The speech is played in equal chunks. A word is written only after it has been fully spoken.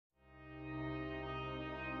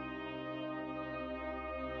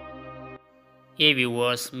Hey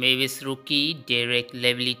viewers, Mavs rookie Dereck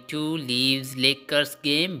Lively II leaves Lakers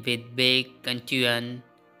game with big contusion.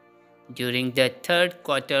 During the third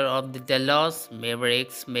quarter of the Dallas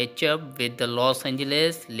Mavericks matchup with the Los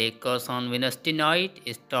Angeles Lakers on Wednesday night,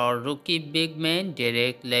 star rookie big man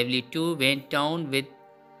Dereck Lively II went down with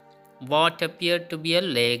what appeared to be a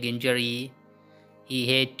leg injury. He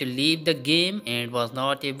had to leave the game and was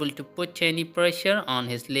not able to put any pressure on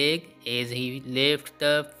his leg as he left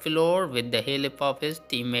the floor with the help of his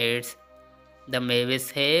teammates. The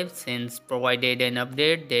Mavs have since provided an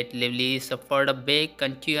update that Lively suffered a big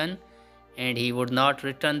contusion and he would not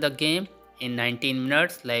return the game. In 19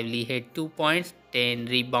 minutes, Lively had 2 points, 10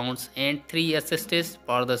 rebounds and 3 assists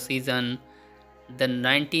for the season. The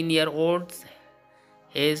 19-year-old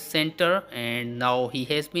is center and now he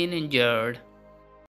has been injured.